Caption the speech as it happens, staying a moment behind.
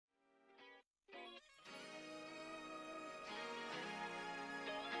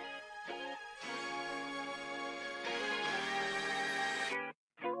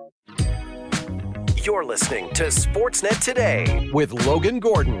You're listening to Sportsnet Today with Logan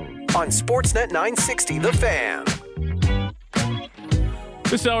Gordon on Sportsnet 960 The Fan.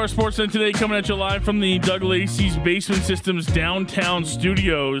 This hour of Sportsnet Today coming at you live from the Doug Lacey's Basement Systems downtown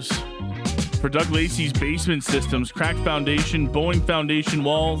studios. For Doug Lacey's Basement Systems, cracked foundation, bowing foundation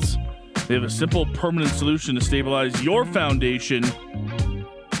walls. They have a simple, permanent solution to stabilize your foundation.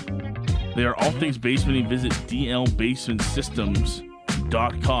 They are all things basementing. Visit dlbasementsystems.com.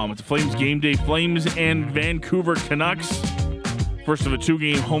 It's a Flames game day. Flames and Vancouver Canucks. First of a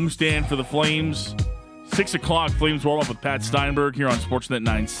two-game homestand for the Flames. 6 o'clock, Flames warm up with Pat Steinberg here on Sportsnet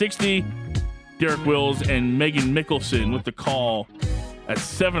 960. Derek Wills and Megan Mickelson with the call at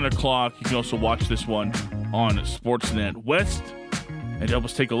 7 o'clock. You can also watch this one on Sportsnet West. And to help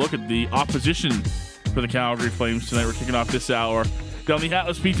us take a look at the opposition for the Calgary Flames tonight, we're kicking off this hour down the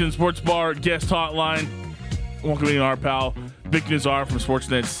Atlas Pizza and Sports Bar guest hotline. Welcoming our pal Vic Nazar from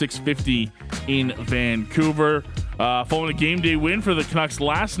Sportsnet 650 in Vancouver. Following a game day win for the Canucks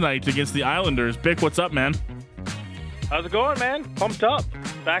last night against the Islanders. Vic, what's up, man? How's it going, man? Pumped up.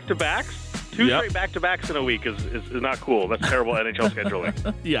 Back-to-backs. Two straight back-to-backs in a week is not cool. That's terrible NHL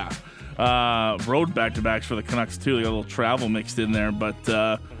scheduling. Yeah. Road back-to-backs for the Canucks, too. They got a little travel mixed in there. But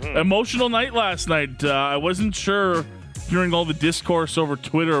emotional night last night. I wasn't sure during all the discourse over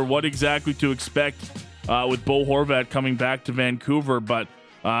Twitter what exactly to expect with Bo Horvat coming back to Vancouver, but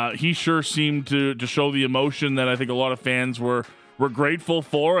he sure seemed to show the emotion that I think a lot of fans were grateful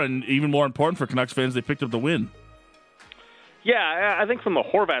for, and even more important for Canucks fans, they picked up the win. Yeah, I think from the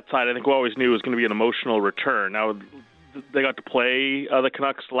Horvat side, I think we always knew it was going to be an emotional return. Now, they got to play the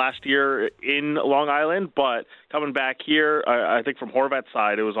Canucks last year in Long Island, but coming back here, I think from Horvat's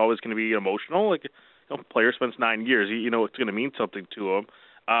side, it was always going to be emotional. Like, player spends 9 years, it's going to mean something to him.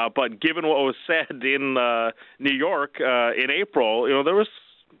 But given what was said in New York in April, there was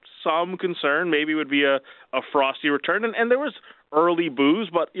some concern maybe it would be a frosty return, and there was early boos,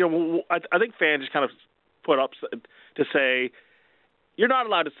 but I think fans just kind of put up to say you're not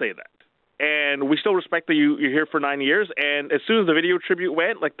allowed to say that. And we still respect that you're here for 9 years. And as soon as the video tribute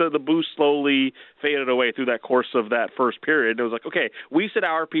went, like the boost slowly faded away through that course of that first period. It was like, okay, we said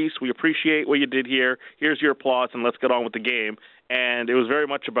our piece. We appreciate what you did here. Here's your applause, and let's get on with the game. And it was very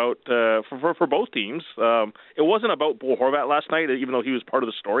much about, for both teams, it wasn't about Bo Horvat last night, even though he was part of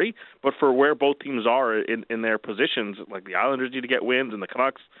the story, but for where both teams are in their positions. Like the Islanders need to get wins, and the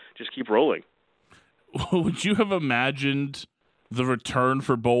Canucks just keep rolling. Would you have imagined the return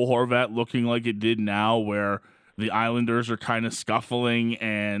for Bo Horvat looking like it did now, where the Islanders are kind of scuffling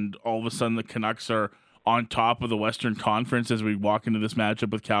and all of a sudden the Canucks are on top of the Western Conference as we walk into this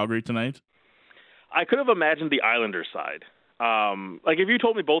matchup with Calgary tonight? I could have imagined the Islanders side. Like if you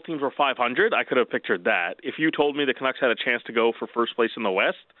told me both teams were 500, I could have pictured that. If you told me the Canucks had a chance to go for first place in the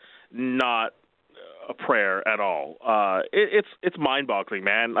West, not a prayer at all. It's mind-boggling,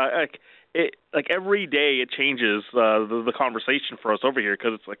 man. Like every day it changes the conversation for us over here,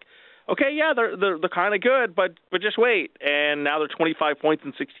 because it's like, okay, yeah, they're kind of good, but just wait. And now they're 25 points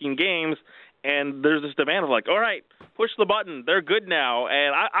in 16 games, and there's this demand of like, all right, push the button. They're good now.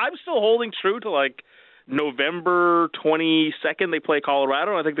 And I'm still holding true to like November 22nd they play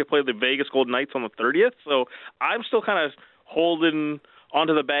Colorado. I think they play the Vegas Golden Knights on the 30th. So I'm still kind of holding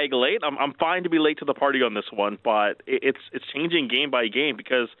onto the bag late. I'm fine to be late to the party on this one, but it's changing game by game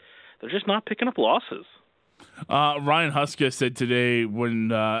because they're just not picking up losses. Ryan Huska said today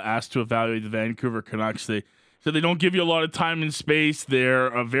when asked to evaluate the Vancouver Canucks, they said they don't give you a lot of time and space. They're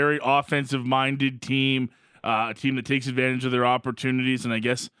a very offensive-minded team, a team that takes advantage of their opportunities, and I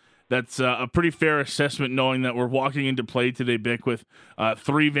guess that's a pretty fair assessment knowing that we're walking into play today, Bick, with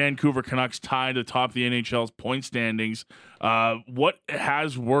 3 Vancouver Canucks tied atop the NHL's point standings. What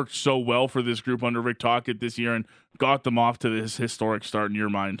has worked so well for this group under Rick Tocchet this year and got them off to this historic start in your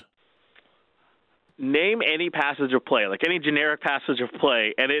mind? Name any passage of play, like any generic passage of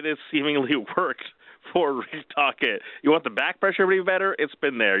play, and it has seemingly worked for Rick Tocchet. You want the back pressure to be better? It's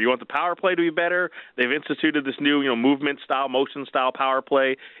been there. You want the power play to be better? They've instituted this new, movement style, motion style power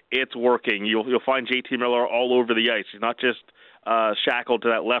play. It's working. You'll find JT Miller all over the ice. He's not just shackled to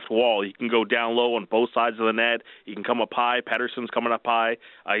that left wall. He can go down low on both sides of the net. He can come up high. Pedersen's coming up high.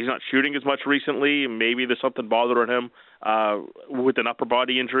 He's not shooting as much recently. Maybe there's something bothering him with an upper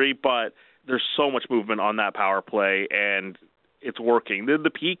body injury, but there's so much movement on that power play, and it's working. The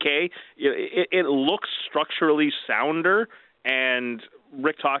PK, it looks structurally sounder, and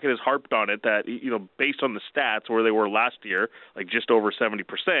Rick Tocchet has harped on it that, based on the stats where they were last year, like just over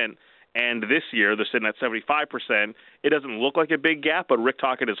 70%, And this year, they're sitting at 75%. It doesn't look like a big gap, but Rick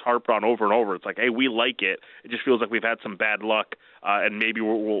Tocchet has harped on over and over. It's like, hey, we like it. It just feels like we've had some bad luck, and maybe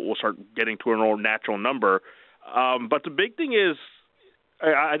we'll start getting to a more natural number. But the big thing is,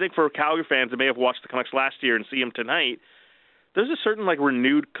 I think for Calgary fans that may have watched the Canucks last year and see them tonight, there's a certain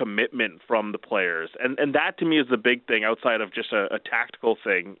renewed commitment from the players. And that to me is the big thing outside of just a tactical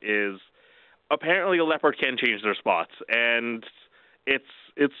thing is apparently a Leopard can change their spots. And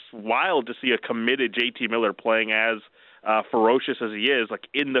it's wild to see a committed JT Miller playing as ferocious as he is,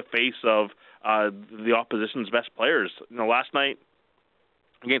 in the face of the opposition's best players. Last night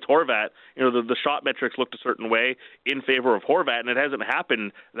against Horvat, the shot metrics looked a certain way in favor of Horvat, and it hasn't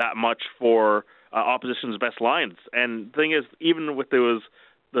happened that much for opposition's best lines. And the thing is, even with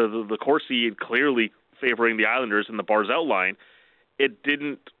the Corsi clearly favoring the Islanders in the Barzal line, it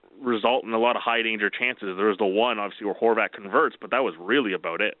didn't result in a lot of high danger chances. There was the one, obviously, where Horvat converts, but that was really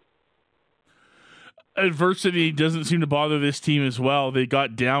about it. Adversity doesn't seem to bother this team as well. They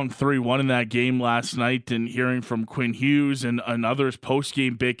got down 3-1 in that game last night, and hearing from Quinn Hughes and others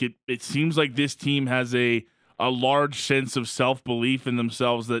post-game, Bick, it seems like this team has a large sense of self-belief in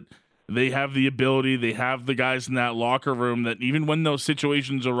themselves, that they have the ability, they have the guys in that locker room that even when those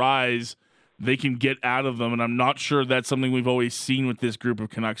situations arise, they can get out of them. And I'm not sure that's something we've always seen with this group of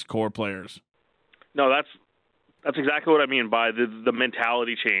Canucks core players. No, that's exactly what I mean by the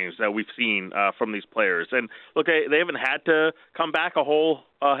mentality change that we've seen from these players. And look, they haven't had to come back a whole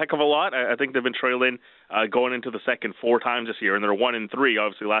heck of a lot. I think they've been trailing going into the second 4 times this year, and they're 1-3.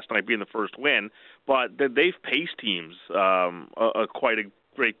 Obviously, last night being the first win, but they've paced teams quite a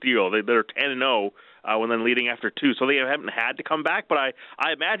great deal. They're 10-0 when then leading after 2, so they haven't had to come back. But I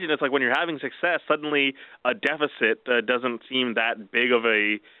imagine it's like when you're having success, suddenly a deficit doesn't seem that big of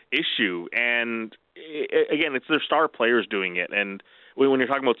a issue. And again, it's their star players doing it. And when you're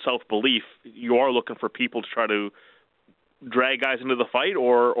talking about self-belief, you are looking for people to try to drag guys into the fight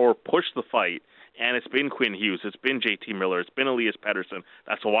or push the fight. And it's been Quinn Hughes, it's been JT Miller, it's been Elias Pettersson.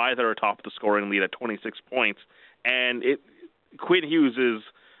 That's why they're atop the scoring lead at 26 points. And Quinn Hughes is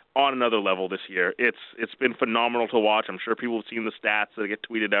on another level this year. It's been phenomenal to watch. I'm sure people have seen the stats that get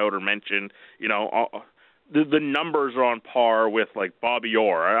tweeted out or mentioned. The numbers are on par with Bobby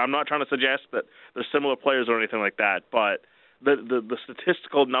Orr. I'm not trying to suggest that they're similar players or anything like that, but the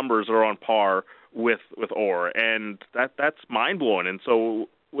statistical numbers are on par with Orr, and that's mind blowing. And so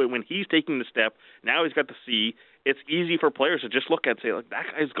when he's taking the step, now he's got to see. It's easy for players to just look at and say, that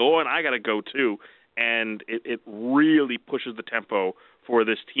guy's going, I got to go too. And it really pushes the tempo for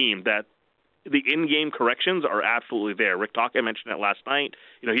this team that the in-game corrections are absolutely there. Rick Tocchet mentioned it last night.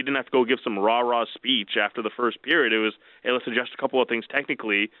 He didn't have to go give some rah-rah speech after the first period. It was, hey, let's adjust a couple of things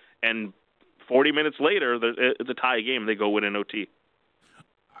technically, and 40 minutes later, it's a tie game. They go win an OT.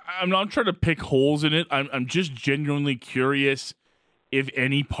 I'm not trying to pick holes in it. I'm just genuinely curious if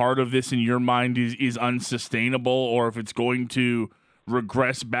any part of this in your mind is unsustainable, or if it's going to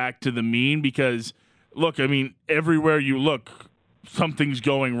regress back to the mean. Because, look, I mean, everywhere you look, something's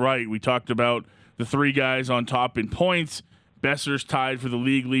going right. We talked about the 3 guys on top in points. Besser's tied for the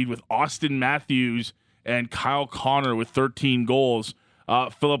league lead with Austin Matthews and Kyle Connor with 13 goals.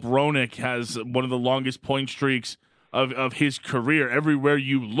 Philip Roenick has one of the longest point streaks of his career. Everywhere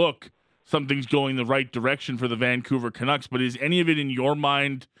you look, something's going the right direction for the Vancouver Canucks. But is any of it in your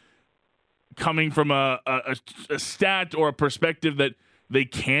mind coming from a stat or a perspective that they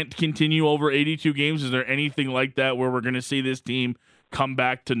can't continue over 82 games? Is there anything like that where we're going to see this team come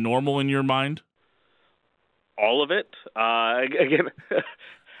back to normal in your mind? All of it. Again,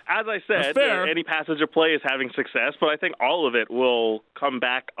 as I said, any passage of play is having success, but I think all of it will come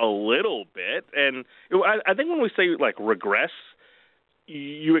back a little bit. And I think when we say regress,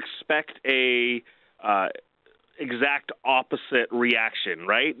 you expect a exact opposite reaction,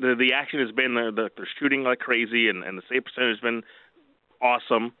 right? The action has been they're shooting like crazy, and the save percentage has been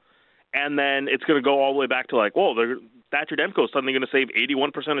awesome, and then it's going to go all the way back to Thatcher Demko is suddenly going to save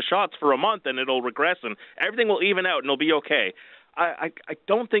 81% of shots for a month, and it'll regress, and everything will even out, and it'll be okay. I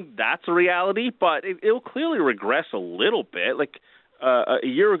don't think that's a reality, but it'll clearly regress a little bit. A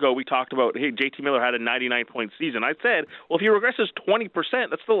year ago, we talked about, hey, JT Miller had a 99-point season. I said, well, if he regresses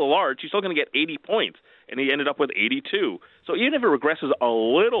 20%, that's still a large. He's still going to get 80 points, and he ended up with 82. So even if it regresses a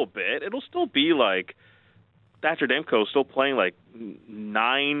little bit, it'll still be Thatcher Demko is still playing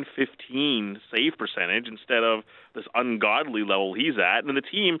 .915 save percentage instead of this ungodly level he's at. And the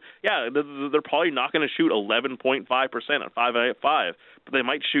team, they're probably not going to shoot 11.5% at 5-5, but they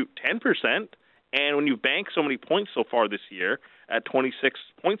might shoot 10%. And when you bank so many points so far this year, at 26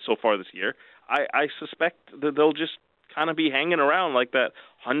 points so far this year, I suspect that they'll just kind of be hanging around like that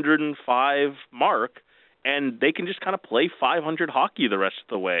 105 mark, and they can just kind of play 500 hockey the rest of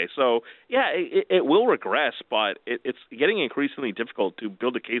the way. So, yeah, it will regress, but it's getting increasingly difficult to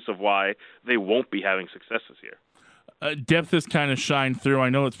build a case of why they won't be having success this year. Depth has kind of shined through. I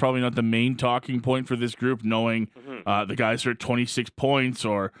know it's probably not the main talking point for this group, knowing the guys are at 26 points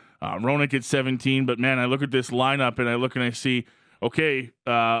or Roenick at 17. But, man, I look at this lineup and I see, okay,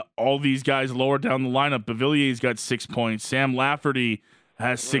 all these guys lower down the lineup. Bevillier's got 6 points. Sam Lafferty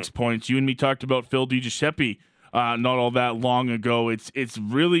has 6 points. You and me talked about Phil DiGiuseppe not all that long ago. It's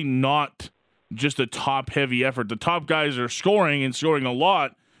really not just a top-heavy effort. The top guys are scoring and scoring a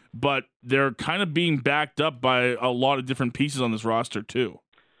lot, but they're kind of being backed up by a lot of different pieces on this roster, too.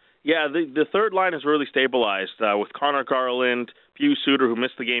 Yeah, the third line is really stabilized with Connor Garland, Pius Suter, who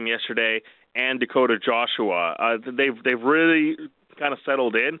missed the game yesterday, and Dakota Joshua. They've really kind of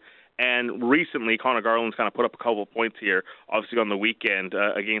settled in, and recently Connor Garland's kind of put up a couple of points here, obviously on the weekend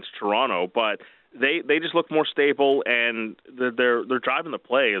against Toronto, but they just look more stable, and they're driving the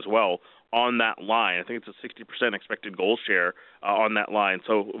play as well on that line. I think it's a 60% expected goal share on that line,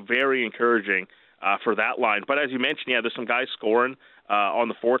 so very encouraging for that line. But as you mentioned, yeah, there's some guys scoring on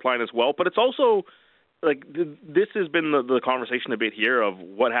the fourth line as well, but it's also like this has been the conversation a bit here of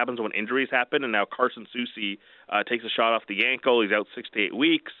what happens when injuries happen, and now Carson Soucy takes a shot off the ankle. He's out 6 to 8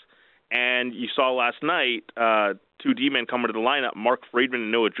 weeks, and you saw last night two D-men come into the lineup, Mark Friedman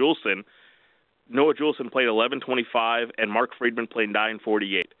and Noah Juleson. Noah Juleson played 11:25, and Mark Friedman played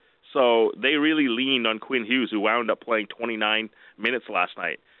 9:48. So they really leaned on Quinn Hughes, who wound up playing 29 minutes last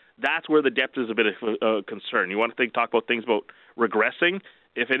night. That's where the depth is a bit of a concern. You want to talk about things about regressing?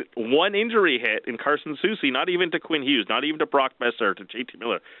 If one injury hit in Carson Soucy, not even to Quinn Hughes, not even to Brock Besser, to JT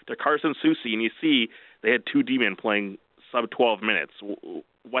Miller, to Carson Soucy, and you see they had two D-men playing sub-12 minutes.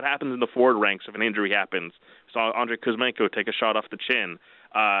 What happens in the forward ranks if an injury happens? Saw Andrei Kuzmenko take a shot off the chin.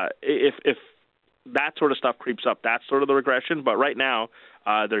 If that sort of stuff creeps up, that's sort of the regression. But right now,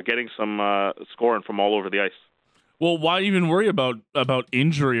 they're getting some scoring from all over the ice. Well, why even worry about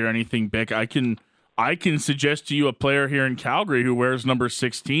injury or anything, Bick? I can suggest to you a player here in Calgary who wears number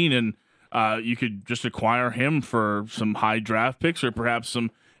 16, and you could just acquire him for some high draft picks or perhaps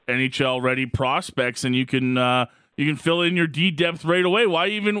some NHL-ready prospects, and you can fill in your D depth right away. Why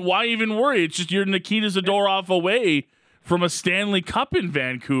even worry? It's just you're Nikita Zadorov away from a Stanley Cup in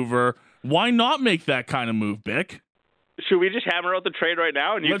Vancouver. Why not make that kind of move, Bick? Should we just hammer out the trade right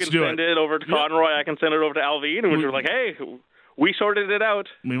now, and you Let's can send it over to Conroy, I can send it over to Alvin, and we're like, hey, we sorted it out.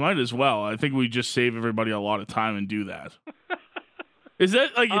 We might as well. I think we just save everybody a lot of time and do that. Is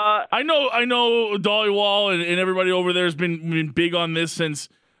that like I know Dollywall and everybody over there has been big on this since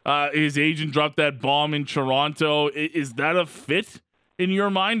his agent dropped that bomb in Toronto. Is that a fit in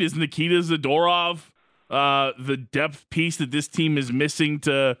your mind? Is Nikita Zadorov the depth piece that this team is missing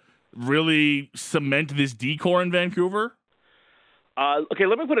to really cement this decor in Vancouver? Okay,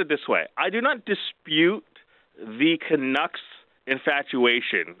 let me put it this way. I do not dispute the Canucks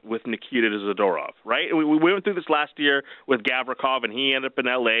infatuation with Nikita Zadorov, right? We went through this last year with Gavrikov, and he ended up in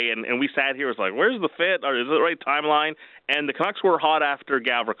L.A., and we sat here, it was like, where's the fit, or is it the right timeline? And the Canucks were hot after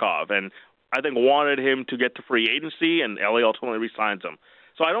Gavrikov, and I think wanted him to get to free agency, and L.A. ultimately re-signs him.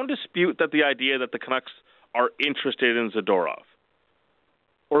 So I don't dispute that the idea that the Canucks are interested in Zadorov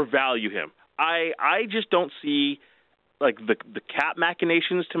or value him. I just don't see like the cap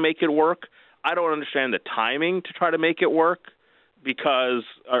machinations to make it work. I don't understand the timing to try to make it work, because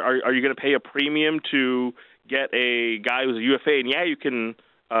are you going to pay a premium to get a guy who's a UFA? And yeah, you can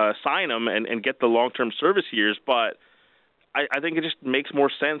sign him and get the long-term service years, but I think it just makes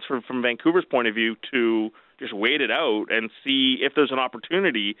more sense from Vancouver's point of view to just wait it out and see if there's an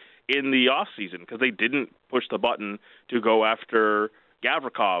opportunity in the offseason, because they didn't push the button to go after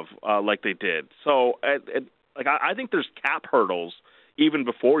Gavrikov like they did. So I think there's cap hurdles even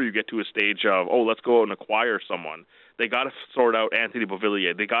before you get to a stage of, let's go out and acquire someone. They got to sort out Anthony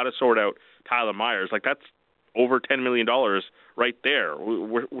Beauvillier. They got to sort out Tyler Myers. Like, that's over $10 million right there.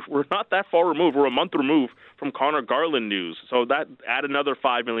 We're not that far removed. We're a month removed from Connor Garland news. So that add another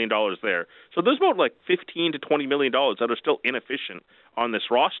 $5 million there. So there's about like $15 to $20 million that are still inefficient on this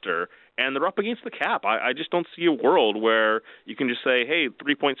roster, and they're up against the cap. I just don't see a world where you can just say, hey,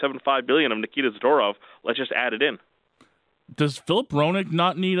 $3.75 billion of Nikita Zadorov, let's just add it in. Does Philip Roenick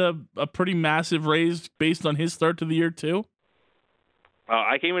not need a pretty massive raise based on his start to the year too?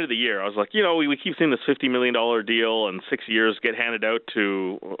 I came into the year, I was like, we keep seeing this $50 million deal and 6 years get handed out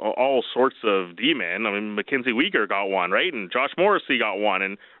to all sorts of D-men. I mean, Mackenzie Weegar got one, right? And Josh Morrissey got one,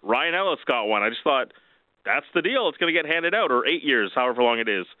 and Ryan Ellis got one. I just thought, that's the deal. It's going to get handed out, or 8 years, however long it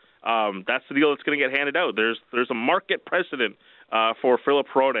is. That's the deal that's going to get handed out. There's a market precedent for Filip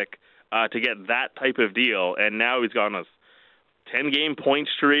Hronek to get that type of deal, and now he's on a 10-game point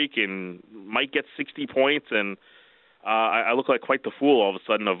streak and might get 60 points, and I look like quite the fool all of a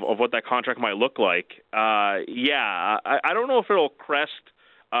sudden of what that contract might look like. I don't know if it'll crest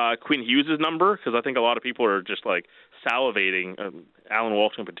Quinn Hughes' number, because I think a lot of people are just like salivating, Alan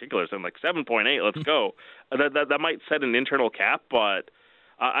Walsh in particular, saying like 7.8, let's go. That might set an internal cap, but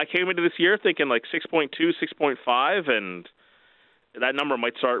I came into this year thinking like 6.2, 6.5, and that number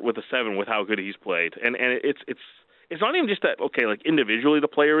might start with a 7 with how good he's played. And it's not even just that, okay, like individually the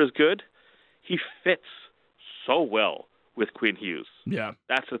player is good. He fits so well with Quinn Hughes. Yeah.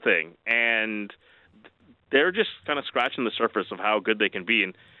 That's the thing. And they're just kind of scratching the surface of how good they can be.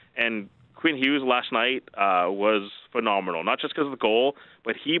 And Quinn Hughes last night was phenomenal, not just because of the goal,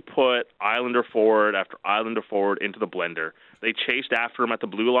 but he put Islander forward after Islander forward into the blender. They chased after him at the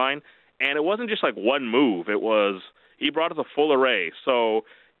blue line, and it wasn't just like one move. It was he brought us a full array. So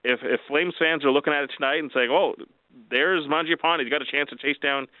if Flames fans are looking at it tonight and saying, oh, there's Mangiapane, he's got a chance to chase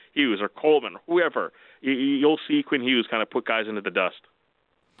down Hughes or Coleman, whoever, you'll see Quinn Hughes kind of put guys into the dust.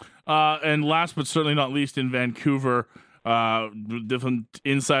 And last but certainly not least, in Vancouver, different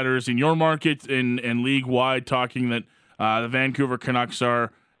insiders in your market and league-wide talking that the Vancouver Canucks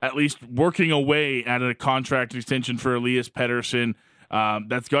are at least working away at a contract extension for Elias Pettersson.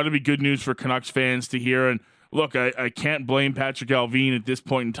 That's got to be good news for Canucks fans to hear. And look, I can't blame Patrick Allvin at this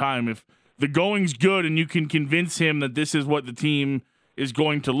point in time. If the going's good and you can convince him that this is what the team is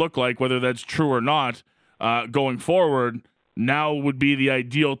going to look like, whether that's true or not, going forward, now would be the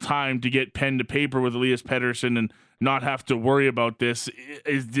ideal time to get pen to paper with Elias Pettersson and not have to worry about this.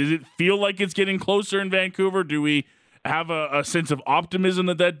 Does it feel like it's getting closer in Vancouver? Do we have a sense of optimism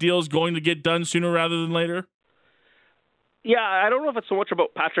that deal is going to get done sooner rather than later? Yeah, I don't know if it's so much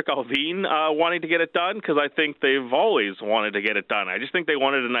about Patrick Allvin wanting to get it done, because I think they've always wanted to get it done. I just think they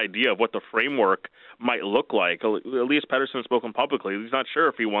wanted an idea of what the framework might look like. Elias Pettersson has spoken publicly. He's not sure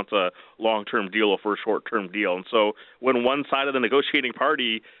if he wants a long-term deal or for a short-term deal. And so when one side of the negotiating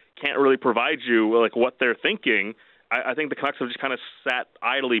party can't really provide you like what they're thinking, I think the Canucks have just kind of sat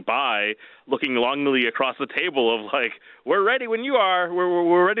idly by, looking longingly across the table of like, we're ready when you are.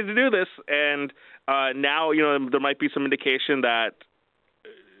 We're ready to do this. And now, there might be some indication that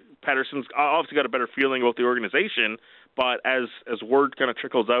Pettersson's obviously got a better feeling about the organization. But as word kind of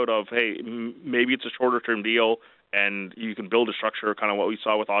trickles out of, hey, maybe it's a shorter-term deal and you can build a structure, kind of what we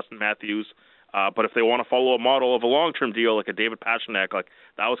saw with Austin Matthews. But if they want to follow a model of a long-term deal, like a David Pastrnak, like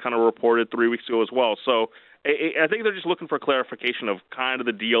that was kind of reported 3 weeks ago as well. So I think they're just looking for clarification of kind of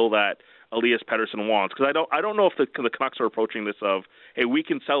the deal that Elias Pettersson wants. Because I don't know if the Canucks are approaching this of, hey, we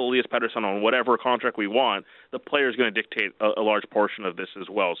can sell Elias Pettersson on whatever contract we want. The player is going to dictate a large portion of this as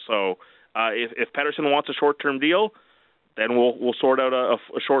well. So if Pettersson wants a short-term deal, then we'll sort out a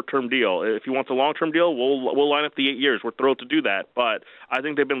short-term deal. If he wants a long-term deal, we'll line up the 8 years. We're thrilled to do that. But I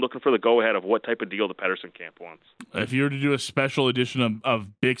think they've been looking for the go-ahead of what type of deal the Pettersson camp wants. If you were to do a special edition of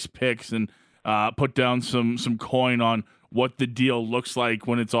Bix Picks and put down some coin on what the deal looks like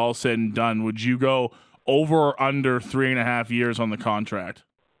when it's all said and done, would you go over or under 3.5 years on the contract?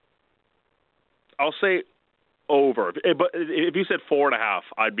 I'll say over. But if you said 4.5,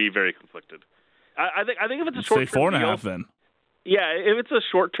 I'd be very conflicted. I think if it's a short-term deal, say 4.5 then. Yeah, if it's a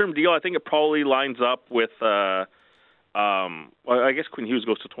short-term deal, I think it probably lines up with. Well, I guess Quinn Hughes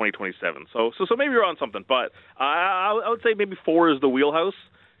goes to 2027, so maybe you're on something. But I would say maybe 4 is the wheelhouse,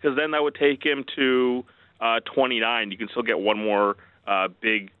 because then that would take him to 29. You can still get one more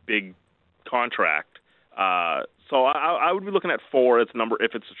big contract. So I would be looking at 4 as the number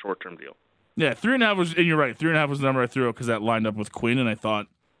if it's a short-term deal. Yeah, 3.5 was, and you're right. 3.5 was the number I threw out because that lined up with Quinn, and I thought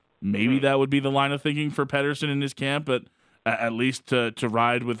maybe that would be the line of thinking for Pettersson in his camp, but at least to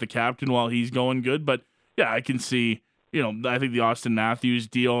ride with the captain while he's going good. But yeah, I can see, I think the Austin Matthews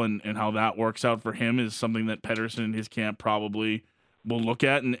deal and how that works out for him is something that Pettersson in his camp probably will look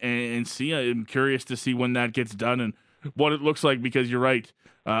at and see. I'm curious to see when that gets done and what it looks like, because you're right.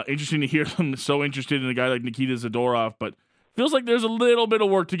 Interesting to hear them so interested in a guy like Nikita Zadorov, but feels like there's a little bit of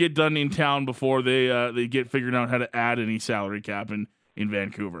work to get done in town before they get figured out how to add any salary cap in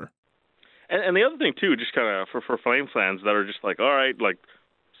Vancouver. And the other thing, too, just kind of for Flames fans that are just like, all right, like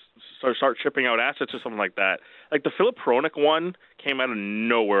start shipping out assets or something like that. Like the Filip Hronek one came out of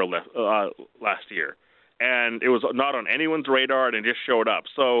nowhere last year. And it was not on anyone's radar, and it just showed up.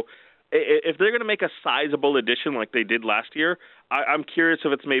 So if they're going to make a sizable addition like they did last year, I'm curious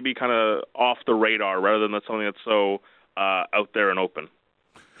if it's maybe kind of off the radar rather than something that's so out there and open.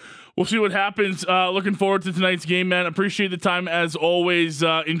 We'll see what happens. Looking forward to tonight's game, man. Appreciate the time as always.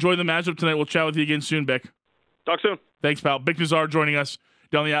 Enjoy the matchup tonight. We'll chat with you again soon, Bick. Talk soon. Thanks, pal. Bick Nazar joining us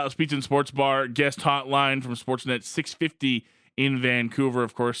down the Atlas Pizza and Sports Bar guest hotline from Sportsnet 650 in Vancouver.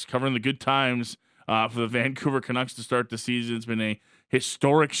 Of course, covering the good times for the Vancouver Canucks to start the season. It's been a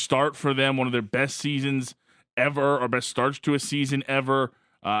historic start for them, one of their best seasons ever, or best starts to a season ever.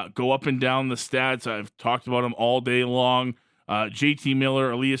 Go up and down the stats. I've talked about them all day long. JT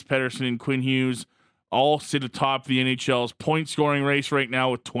Miller, Elias Pettersson, and Quinn Hughes all sit atop the NHL's point scoring race right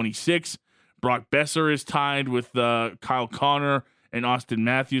now with 26. Brock Besser is tied with Kyle Connor and Austin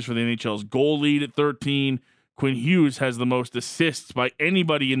Matthews for the NHL's goal lead at 13. Quinn Hughes has the most assists by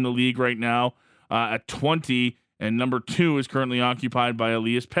anybody in the league right now at 20, and number 2 is currently occupied by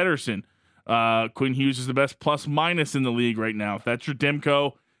Elias Pettersson. Quinn Hughes is the best plus-minus in the league right now. Thatcher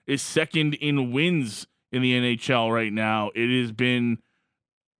Demko is second in wins in the NHL right now. It has been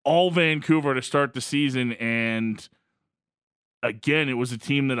all Vancouver to start the season, and again, it was a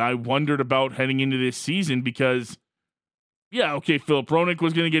team that I wondered about heading into this season because, yeah, okay, Philip Roenick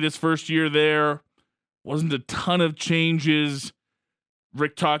was going to get his first year there. Wasn't a ton of changes.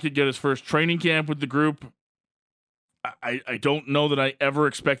 Rick Tocchet got his first training camp with the group. I don't know that I ever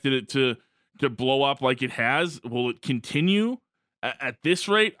expected it to blow up like it has. Will it continue at this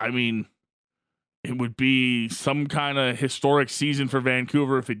rate? I mean, it would be some kind of historic season for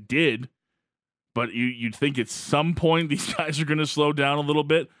Vancouver if it did. But you'd think at some point these guys are going to slow down a little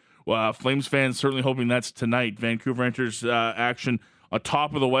bit. Well, Flames fans certainly hoping that's tonight. Vancouver enters action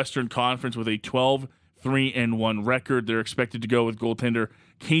atop of the Western Conference with a 12-3-1 record. They're expected to go with goaltender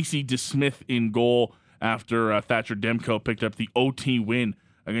Casey DeSmith in goal after Thatcher Demko picked up the OT win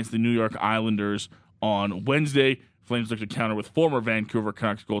against the New York Islanders on Wednesday. Flames look to counter with former Vancouver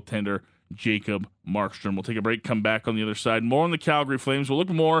Canucks goaltender Jacob Markstrom. We'll take a break, come back on the other side. More on the Calgary Flames. We'll look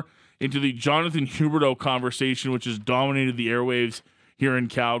more into the Jonathan Huberdeau conversation, which has dominated the airwaves here in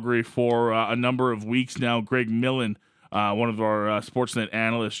Calgary for a number of weeks now. Greg Millen, one of our Sportsnet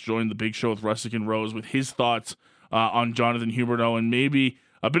analysts, joined the big show with Russick and Rose with his thoughts on Jonathan Huberdeau and maybe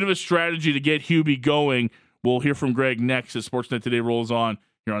a bit of a strategy to get Hubie going. We'll hear from Greg next as Sportsnet Today rolls on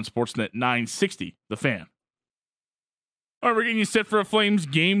here on Sportsnet 960, The Fan. All right, we're getting you set for a Flames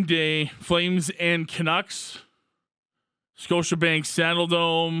game day. Flames and Canucks. Scotiabank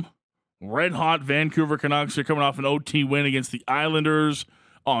Saddledome. Red-hot Vancouver Canucks are coming off an OT win against the Islanders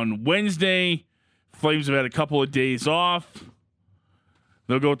on Wednesday. Flames have had a couple of days off.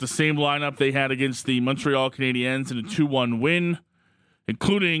 They'll go with the same lineup they had against the Montreal Canadiens in a 2-1 win,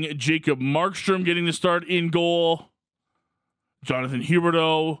 including Jacob Markstrom getting the start in goal. Jonathan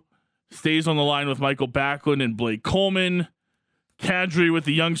Huberdeau stays on the line with Michael Backlund and Blake Coleman. Kadri with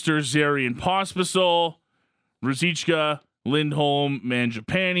the youngsters Zary and Pospisil. Ruzicka, Lindholm,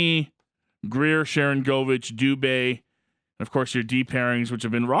 Mangiapane. Greer, Sharangovich, Dubé, and of course your D pairings, which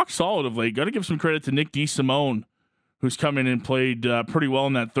have been rock solid of late. Got to give some credit to Nick DeSimone, who's come in and played pretty well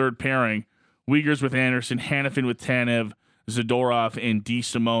in that third pairing. Uyghurs with Anderson, Hanifin with Tanev, Zadorov, and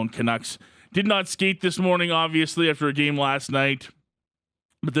DeSimone. Canucks did not skate this morning, obviously, after a game last night,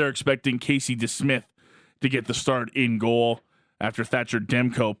 but they're expecting Casey DeSmith to get the start in goal after Thatcher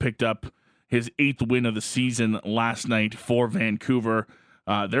Demko picked up his 8th win of the season last night for Vancouver.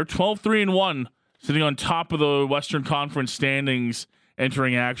 They're 12-3-1, sitting on top of the Western Conference standings,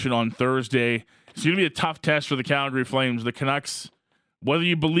 entering action on Thursday. It's going to be a tough test for the Calgary Flames. The Canucks, whether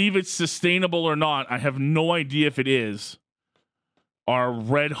you believe it's sustainable or not, I have no idea if it is, are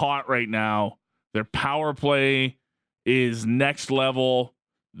red hot right now. Their power play is next level.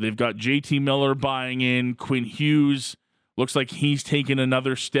 They've got JT Miller buying in. Quinn Hughes looks like he's taken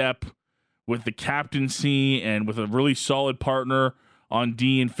another step with the captaincy and with a really solid partner on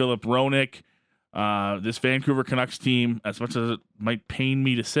D and Philip Roenick. This Vancouver Canucks team, as much as it might pain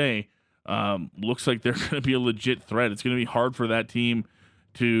me to say, looks like they're going to be a legit threat. It's going to be hard for that team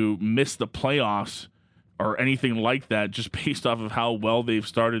to miss the playoffs or anything like that just based off of how well they've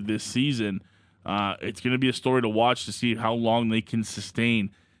started this season. It's going to be a story to watch to see how long they can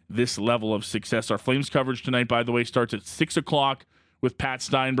sustain this level of success. Our Flames coverage tonight, by the way, starts at 6 o'clock with Pat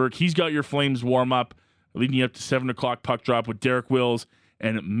Steinberg. He's got your Flames warm-up leading you up to 7 o'clock puck drop with Derek Wills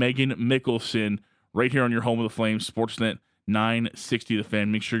and Megan Mickelson right here on your home of the Flames, Sportsnet 960 The Fan.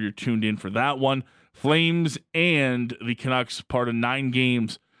 Make sure you're tuned in for that one. Flames and the Canucks, part of 9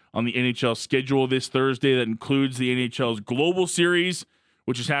 games on the NHL schedule this Thursday. That includes the NHL's Global Series,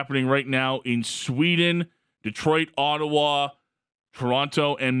 which is happening right now in Sweden, Detroit, Ottawa,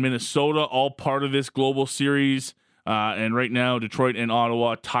 Toronto, and Minnesota, all part of this Global Series. And right now, Detroit and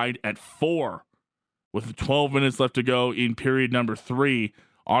Ottawa tied at 4 with 12 minutes left to go in period number 3.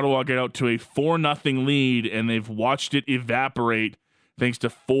 Ottawa get out to a 4-0 lead, and they've watched it evaporate thanks to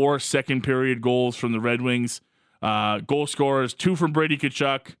 4 second-period goals from the Red Wings. Goal scorers, 2 from Brady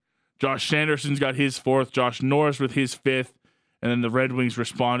Tkachuk. Josh Sanderson's got his 4th. Josh Norris with his 5th. And then the Red Wings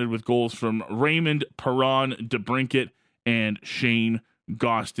responded with goals from Raymond, Perron, DeBrincat, and Shane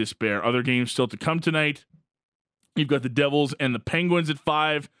Gostisbehere. Other games still to come tonight. You've got the Devils and the Penguins at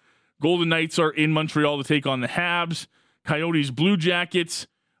 5. Golden Knights are in Montreal to take on the Habs. Coyotes, Blue Jackets,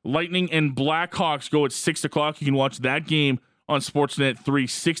 Lightning, and Blackhawks go at 6 o'clock. You can watch that game on Sportsnet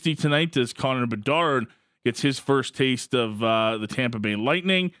 360 tonight as Connor Bedard gets his first taste of the Tampa Bay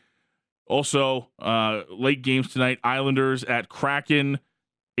Lightning. Also, late games tonight, Islanders at Kraken,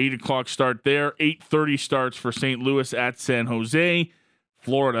 8 o'clock start there. 8:30 starts for St. Louis at San Jose.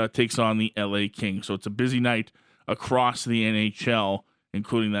 Florida takes on the LA Kings. So it's a busy night across the NHL,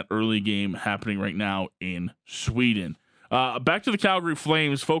 including that early game happening right now in Sweden. Back to the Calgary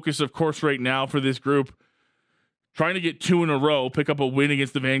Flames. Focus, of course, right now for this group, trying to get 2 in a row, pick up a win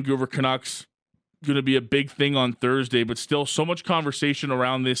against the Vancouver Canucks. Going to be a big thing on Thursday, but still so much conversation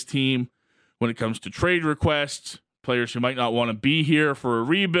around this team when it comes to trade requests, players who might not want to be here for a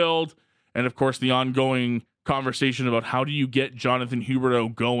rebuild, and of course the ongoing conversation about how do you get Jonathan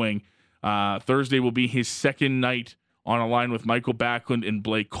Huberdeau going. Thursday will be his second night on a line with Michael Backlund and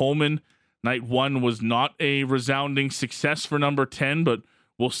Blake Coleman. Night 1 was not a resounding success for number 10, but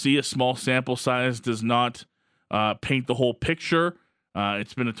we'll see. A small sample size does not paint the whole picture.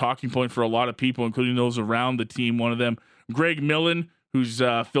 It's been a talking point for a lot of people, including those around the team. One of them, Greg Millen, who's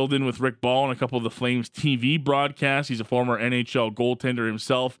filled in with Rick Ball on a couple of the Flames TV broadcasts. He's a former NHL goaltender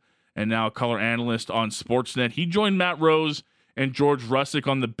himself and now a color analyst on Sportsnet. He joined Matt Rose and George Russick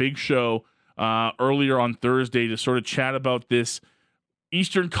on The Big Show earlier on Thursday to sort of chat about this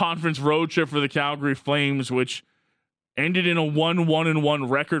Eastern Conference road trip for the Calgary Flames, which ended in a 1-1-1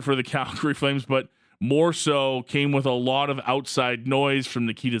 record for the Calgary Flames, but more so came with a lot of outside noise from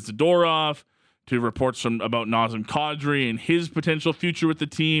Nikita Zadorov to reports about Nazem Kadri and his potential future with the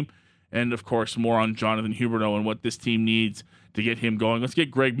team, and of course more on Jonathan Huberdeau and what this team needs to get him going. Let's get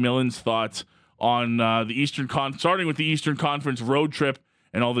Greg Millen's thoughts on starting with the Eastern Conference road trip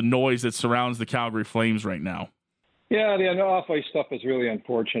and all the noise that surrounds the Calgary Flames right now. Yeah, the off-ice stuff is really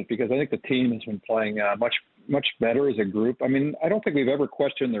unfortunate because I think the team has been playing much better as a group. I mean, I don't think we've ever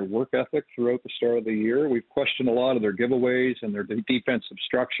questioned their work ethic throughout the start of the year. We've questioned a lot of their giveaways and their defensive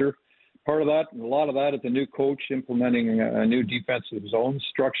structure. Part of that, a lot of that is the new coach implementing a new defensive zone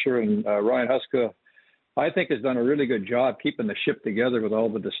structure, and Ryan Huska, I think, has done a really good job keeping the ship together with all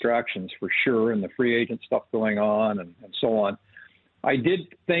the distractions for sure, and the free agent stuff going on and so on. I did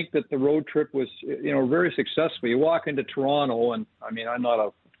think that the road trip was, very successful. You walk into Toronto, and I mean, I'm not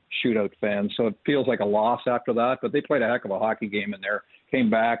a shootout fan, so it feels like a loss after that, but they played a heck of a hockey game in there, came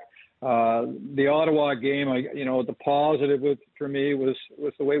back. The Ottawa game, the positive for me was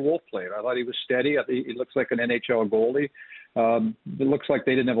the way Wolf played. I thought he was steady. I think he looks like an NHL goalie. It looks like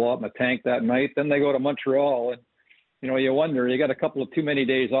they didn't have a lot in the tank that night. Then they go to Montreal, and you wonder, you got a couple of too many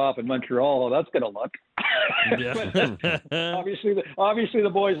days off in Montreal. That's going to look. obviously, the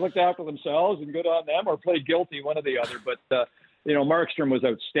boys looked after themselves, and good on them, or played guilty, one or the other. But Markstrom was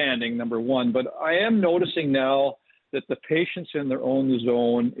outstanding, number one. But I am noticing now that the patience in their own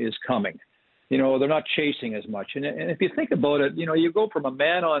zone is coming. They're not chasing as much. And if you think about it, you go from a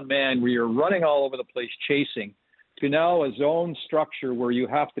man-on-man where you're running all over the place chasing to now a zone structure where you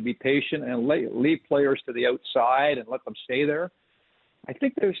have to be patient and leave players to the outside and let them stay there. I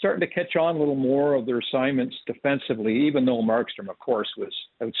think they're starting to catch on a little more of their assignments defensively, even though Markstrom, of course, was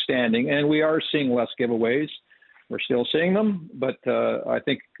outstanding. And we are seeing less giveaways. We're still seeing them, but I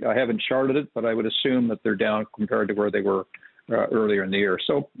think I haven't charted it, but I would assume that they're down compared to where they were earlier in the year.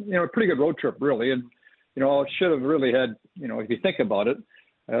 So, a pretty good road trip, really. And, it should have really had, if you think about it,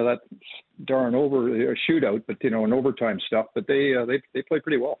 that darn shootout, but, and overtime stuff. But they played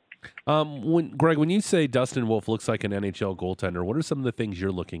pretty well. When you say Dustin Wolf looks like an NHL goaltender, what are some of the things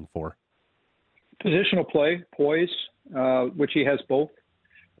you're looking for? Positional play, poise, which he has both.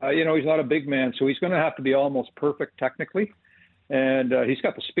 He's not a big man, so he's going to have to be almost perfect technically, and he's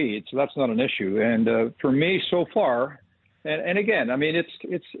got the speed, so that's not an issue. And for me, so far, and again, I mean,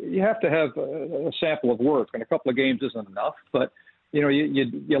 it's you have to have a sample of work, and a couple of games isn't enough. But you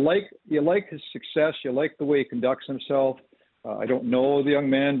like his success, you like the way he conducts himself. I don't know the young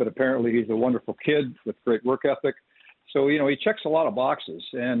man, but apparently he's a wonderful kid with great work ethic. So he checks a lot of boxes,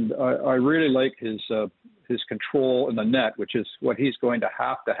 and I really like his control in the net, which is what he's going to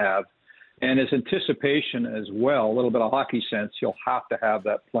have, and his anticipation as well. A little bit of hockey sense. He'll have to have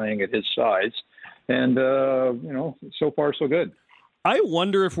that playing at his size, and so far so good. I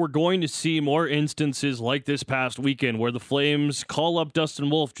wonder if we're going to see more instances like this past weekend where the Flames call up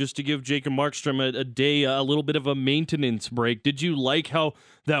Dustin Wolf just to give Jacob Markstrom a little bit of a maintenance break. Did you like how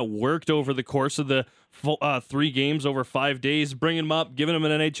that worked over the course of the 3 games over 5 days? Bringing him up, giving him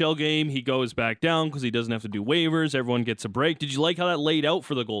an NHL game, he goes back down because he doesn't have to do waivers. Everyone gets a break. Did you like how that laid out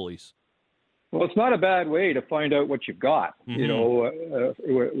for the goalies? Well, it's not a bad way to find out what you've got,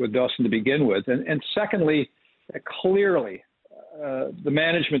 with Dustin to begin with. And secondly, clearly, the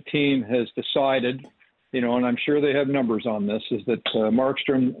management team has decided, and I'm sure they have numbers on this, is that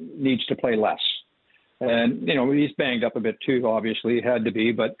Markstrom needs to play less. And, he's banged up a bit too, obviously, he had to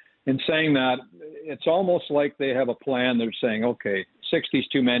be. But in saying that, it's almost like they have a plan. They're saying, okay, 60 is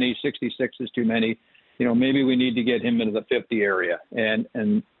too many, 66 is too many. Maybe we need to get him into the 50 area. And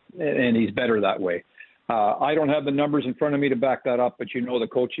he's better that way. I don't have the numbers in front of me to back that up, but the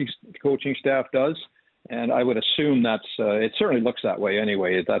coaching staff does. And I would assume it certainly looks that way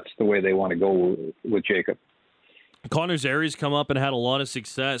anyway. That's the way they want to go with Jacob. Connor Zary's come up and had a lot of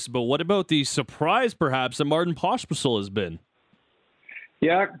success, but what about the surprise, perhaps, that Martin Pospisil has been?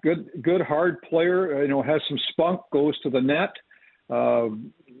 Yeah, good hard player. Has some spunk, goes to the net.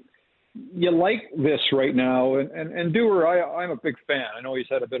 You like this right now, and Dewar, I'm a big fan. I know he's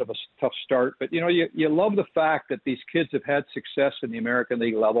had a bit of a tough start, but you love the fact that these kids have had success in the American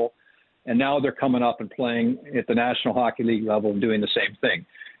League level. And now they're coming up and playing at the National Hockey League level and doing the same thing.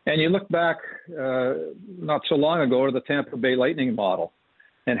 And you look back not so long ago to the Tampa Bay Lightning model.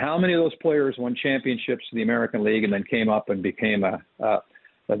 And how many of those players won championships in the American League and then came up and became a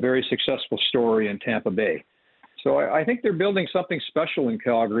very successful story in Tampa Bay. So I think they're building something special in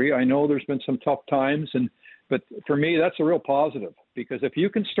Calgary. I know there's been some tough times, but for me, that's a real positive. Because if you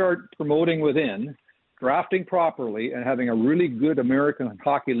can start promoting within, drafting properly, and having a really good American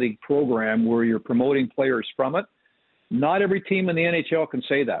Hockey League program where you're promoting players from it, not every team in the NHL can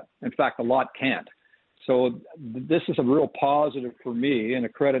say that. In fact, a lot can't. So this is a real positive for me and a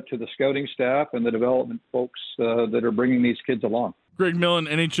credit to the scouting staff and the development folks that are bringing these kids along. Greg Millen,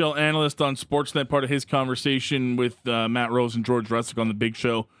 NHL analyst on Sportsnet, part of his conversation with Matt Rose and George Russick on The Big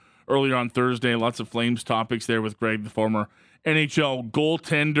Show earlier on Thursday. Lots of Flames topics there with Greg, the former NHL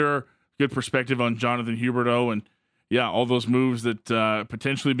goaltender. Good perspective on Jonathan Huberdeau and, all those moves that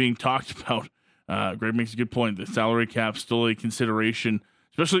potentially being talked about. Greg makes a good point. The salary cap still a consideration,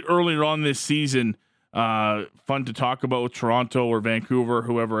 especially earlier on this season. Fun to talk about with Toronto or Vancouver,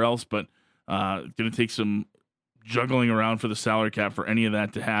 whoever else, but it's going to take some juggling around for the salary cap for any of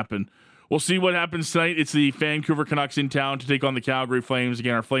that to happen. We'll see what happens tonight. It's the Vancouver Canucks in town to take on the Calgary Flames.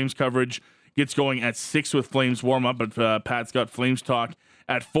 Again, our Flames coverage gets going at 6 with Flames warm-up, but Pat's got Flames talk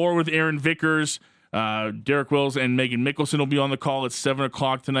at 4 with Aaron Vickers. Derek Wills and Megan Mickelson will be on the call at 7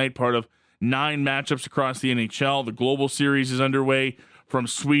 o'clock tonight, part of 9 matchups across the NHL. The Global Series is underway from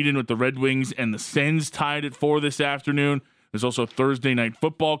Sweden with the Red Wings and the Sens tied at 4 this afternoon. There's also Thursday night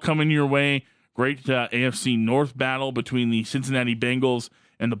football coming your way. Great AFC North battle between the Cincinnati Bengals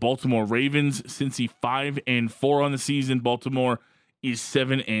and the Baltimore Ravens. Cincy 5-4 on the season. Baltimore is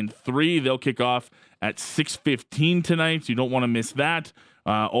 7-3. They'll kick off at 6:15 tonight, so you don't want to miss that.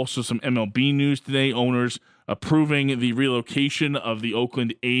 Also some MLB news today. Owners approving the relocation of the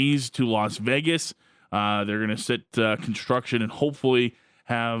Oakland A's to Las Vegas. They're going to set construction and hopefully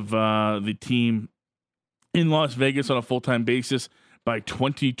have the team in Las Vegas on a full-time basis by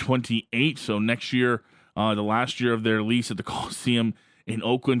 2028. So next year, the last year of their lease at the Coliseum in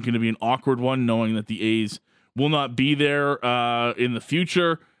Oakland, going to be an awkward one, knowing that the A's will not be there in the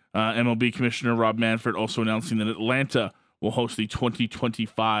future. MLB Commissioner Rob Manfred also announcing that Atlanta will host the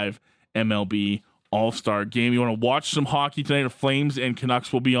 2025 MLB All-Star Game. You want to watch some hockey tonight? The Flames and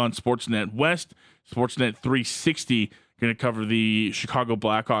Canucks will be on Sportsnet West. Sportsnet 360 going to cover the Chicago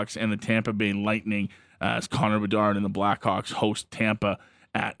Blackhawks and the Tampa Bay Lightning as Connor Bedard and the Blackhawks host Tampa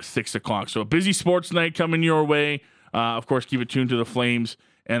at 6 o'clock. So a busy sports night coming your way. Of course, keep it tuned to the Flames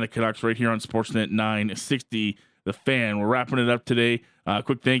and the Canucks right here on Sportsnet 960, The Fan. We're wrapping it up today.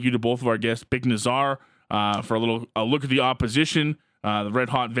 Quick thank you to both of our guests, Big Nazar, for a look at the opposition. The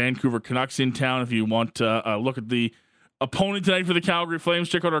red-hot Vancouver Canucks in town. If you want to look at the opponent tonight for the Calgary Flames,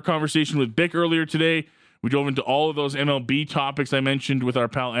 check out our conversation with Bick earlier today. We dove into all of those MLB topics I mentioned with our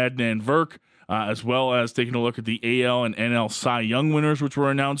pal Adnan Verk, as well as taking a look at the AL and NL Cy Young winners, which were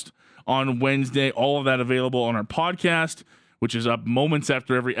announced on Wednesday. All of that available on our podcast, which is up moments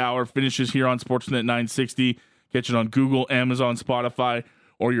after every hour, finishes here on Sportsnet 960. Catch it on Google, Amazon, Spotify,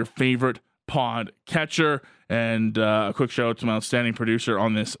 or your favorite pod catcher. And a quick shout out to my outstanding producer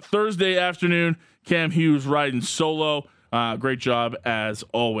on this Thursday afternoon, Cam Hughes, riding solo. Great job as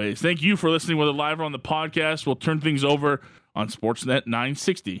always. Thank you for listening, whether live or on the podcast. We'll turn things over on Sportsnet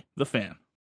 960, The Fan.